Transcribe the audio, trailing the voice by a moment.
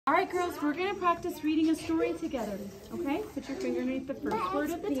right, girls, we're going to practice reading a story together, okay? Put your finger underneath the first word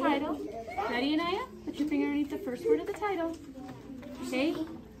of the title. Ready, Anaya? Put your finger underneath the first word of the title. Okay?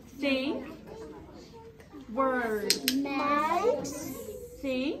 Think. Word. Max.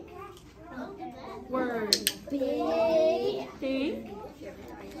 Think. Word. Big. Think.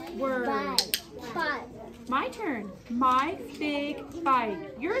 Word. Bike. My turn. My big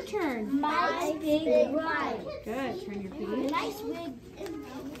bike. Your turn. My big bike. Good. Turn your feet. Mike's big.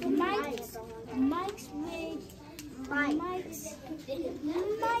 Mike's big. Mike's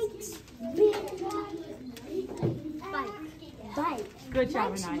big bike. Good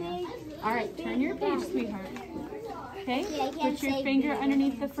job, Anaya. All right, turn your page, sweetheart. Okay, put your finger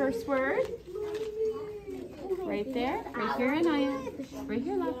underneath the first word. Right there. Right here, Anaya. Right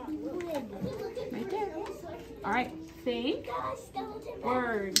here, love. Right there. All right, think.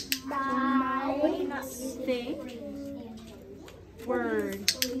 Word. Think.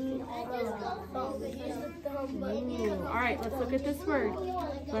 Word. Ooh. All right, let's look at this word.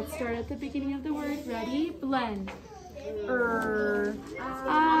 Let's start at the beginning of the word. Ready? Blend.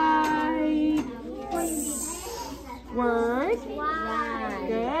 I. Word.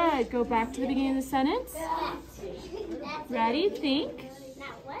 Good. Go back to the beginning of the sentence. Ready? Think.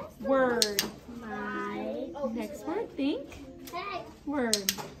 Word. Next word. Think.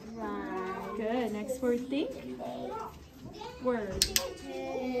 Word. Good. Next word. Think. Word.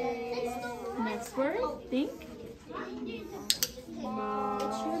 Next word. Think.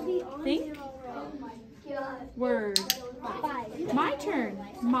 Think. Word. My turn.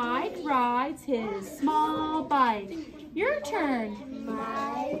 Mike rides his small bike. Your turn.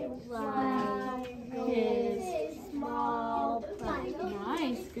 Mike rides his small bike.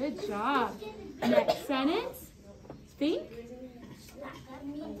 Nice. Good job. Next sentence. Think.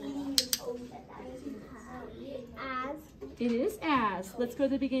 As. It is as. Let's go to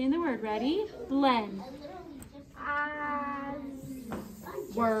the beginning of the word. Ready? Blend. As.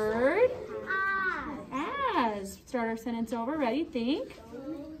 Word. As. As. Start our sentence over. Ready? Think.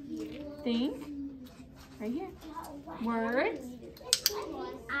 Think. Right here. Word.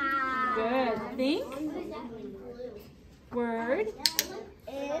 Good. Think. Word.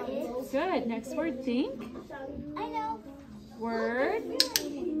 Good. Next word. Think. I know. Word.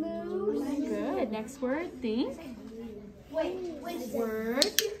 Good. Next word. Think. Word.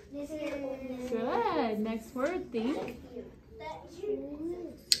 Good. Next word. Think.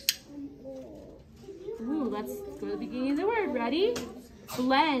 Ooh, let's go to the beginning of the word. Ready?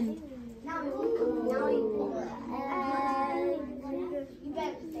 Blend.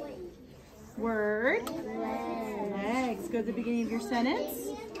 Word. Legs. Go to the beginning of your sentence.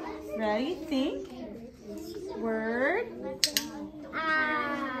 Ready? Think. Word.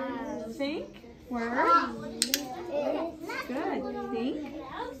 Think. Word. Good. Think.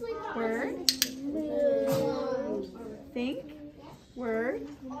 Word. Think. Word.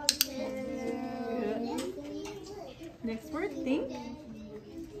 Good. Next word. Think.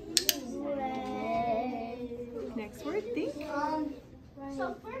 Next word. Think.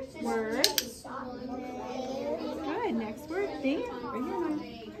 Word. Good. Next word. Think. Right here, Naya.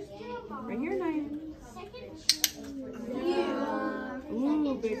 Right here, Naya.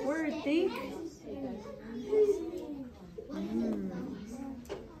 Ooh, big word. Think.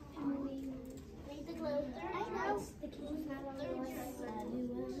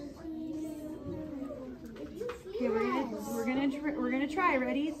 Okay, we're gonna try.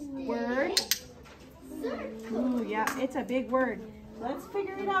 Ready? Word. Ooh, yeah, it's a big word. Let's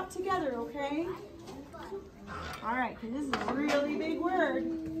figure it out together, okay? All right, because this is a really big word.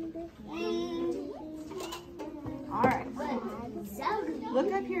 All right.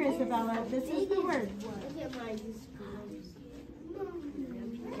 Look up here, Isabella. This is the word.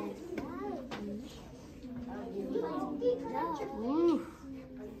 Ooh.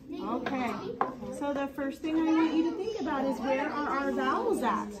 Okay. So the first thing I want you to think about is, where are our vowels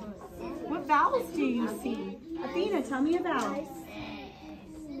at? What vowels do you see? Athena, tell me a vowel.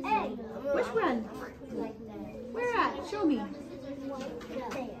 A. Which one? Where at? Show me.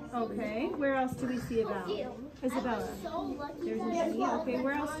 Okay. Where else do we see a vowel? Isabella. There's an E. Okay.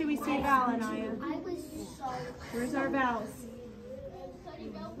 Where else do we see a vowel, Anaya? Where's our vowels?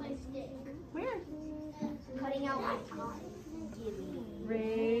 Where? Cutting out my tongue.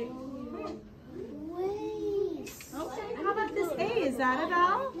 Right. Wait. Okay. How about this A? Is that a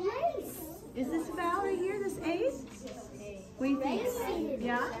vowel? Yes. Is this a vowel right here? This A? What do you think?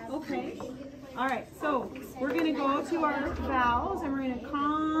 Yeah? Okay. All right. So we're going to go to our vowels and we're going to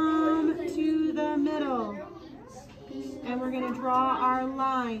come to the middle. And we're going to draw our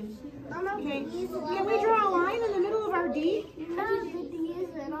line. Okay. Can we draw a line in the middle of our D? No, the D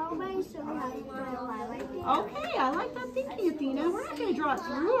is in all Okay, I like that thinking, Athena. We're not going to draw it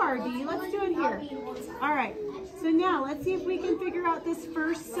through our D. Let's do it here. All right. So now let's see if we can figure out this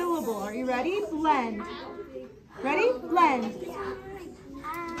first syllable. Are you ready? Blend. Ready? Blend.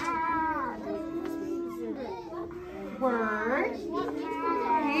 Word.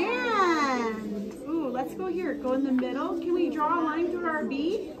 Hand. Ooh, let's go here. Go in the middle. Can we draw a line through our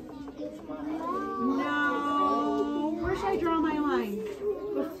B? No. Where should I draw my line?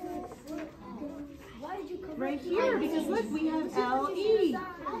 Right here, because look, we have L-E.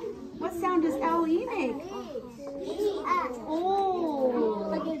 What sound does L-E make?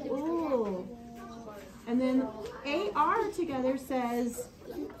 Oh. Oh. And then A-R together says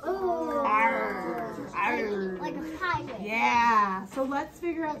R. R. Like a tiger. Yeah. So let's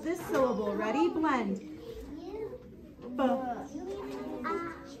figure out this syllable. Ready? Blend. B.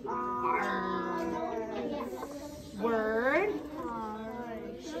 Word.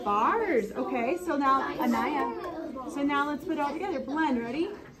 Bars. Okay, so now, Anaya. So now let's put it all together. Blend. Ready?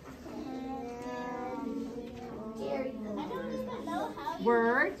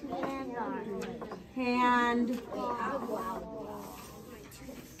 Word. Hand.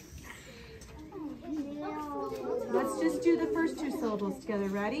 Let's just do the first two syllables together.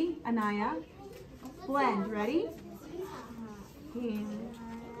 Ready? Anaya. Blend. Ready? Hand.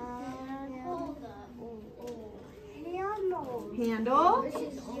 Handle.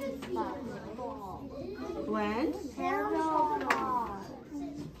 Blend.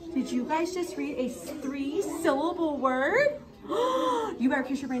 Did you guys just read a 3-syllable word? You better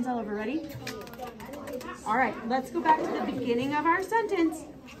kiss your brains all over. Ready? All right, let's go back to the beginning of our sentence.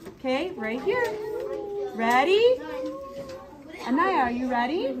 Okay, right here. Ready? Anaya, are you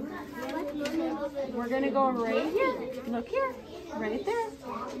ready? We're going to go right here. Look here. Right there.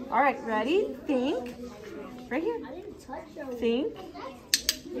 All right, ready? Think. Right here. Think.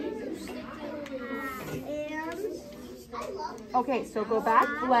 Okay, so go back.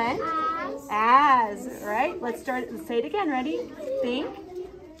 Blend. As. All right, let's start. Let's say it again. Ready? Think.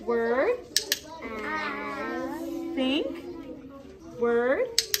 Word. Think. Word.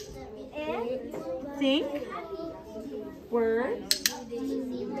 Think. Word.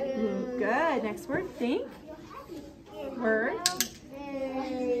 Good. Next word. Think. Word.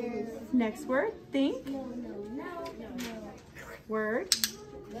 Next word. Think. Word.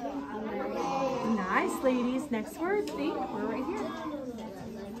 Nice, ladies. Next word. Think. We're right here.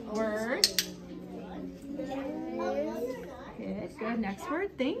 Word. Good. Good. Next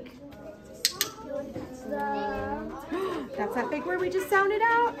word. Think. That's that big word we just sounded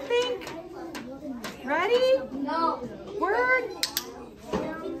out. Think. Ready? No. Word.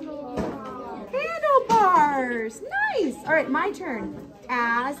 Handlebars. Nice. All right, my turn.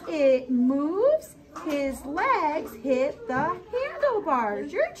 As it moves, his legs hit the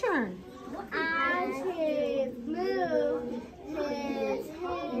handlebars. Your turn. As he moves, his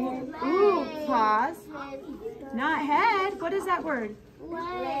Ooh, pause. Not head. What is that word?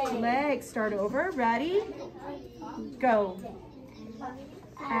 legs. Legs. Start over. Ready? Go.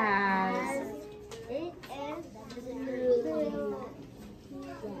 As. It is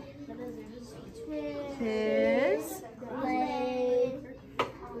His. legs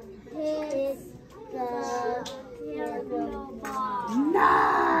hit the handlebar.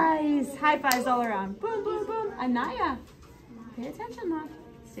 Nice. High fives all around. Boom, boom, boom. Anaya, pay attention, Mom.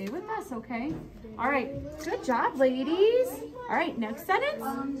 Stay with us, okay? All right. Good job, ladies. All right, next sentence.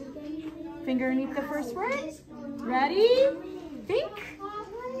 Finger underneath the first word. Ready? Think.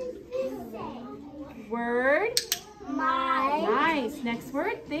 Word. My. Nice. Next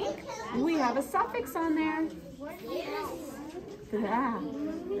word. Think. We have a suffix on there. Yeah.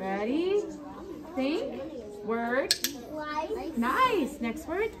 Ready? Think. Word. Life. Nice. Next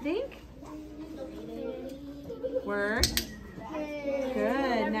word. Think. Word.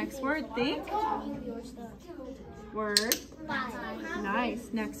 Good. Next word. Think. Word. Nice.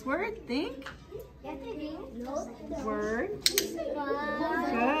 Next word. Think. Word.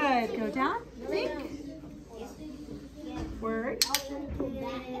 Good. Go down. Think. Word.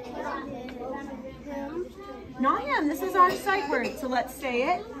 Not him. This is our sight word. So let's say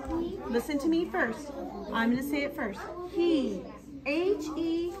it. Listen to me first. I'm going to say it first. He.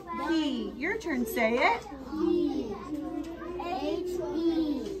 H-E. He. Your turn. Say it. He.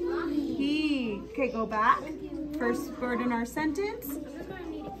 Okay, go back. First word in our sentence.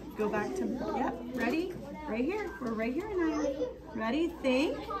 Go back to, yep, ready? Right here. We're right here now. Ready?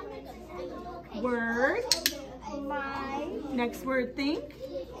 Think. Word. Next word, think.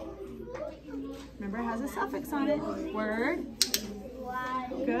 Remember, it has a suffix on it. Word.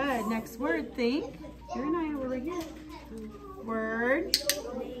 Good. Next word, think. You're and I, we're right here. Word.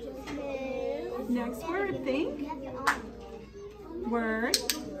 Next word, think. Word.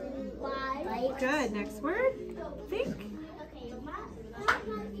 Good. Next word, think.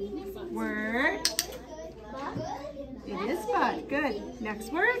 Word. It is but. Good.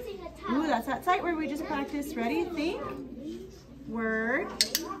 Next word. Ooh, that's that sight word we just practiced. Ready? Think. Word.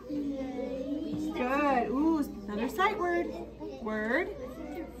 Good. Ooh, another sight word. Word.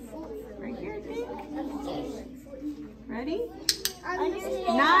 Right here, think. Ready?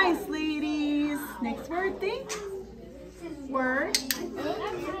 Nice, ladies. Next word, think. Word.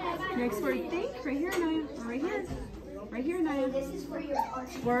 Next word, think. Right here, Naya. Or right here. Right here, Naya.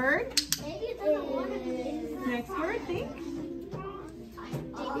 Word. Next word, think.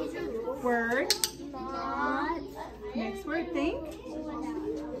 Word. Next word, think.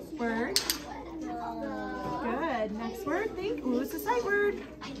 Word. Good. Next word, think. Ooh, it's a sight word.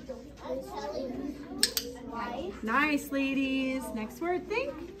 Nice, ladies. Next word,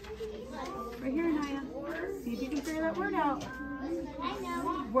 think. Right here, Naya. See if you can figure that word out.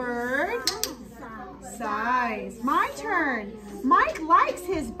 Word. Size. My turn. Mike likes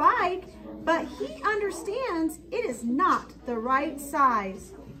his bike, but he understands it is not the right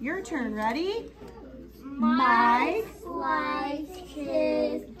size. Your turn. Ready? Mike likes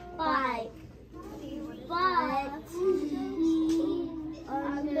his bike, but he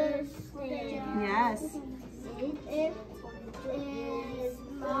understands Yes. it is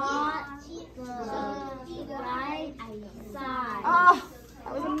not the right size. Oh,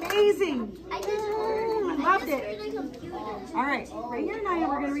 that was amazing. I Loved it. All right, right here, Naya,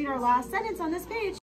 we're going to read our last sentence on this page.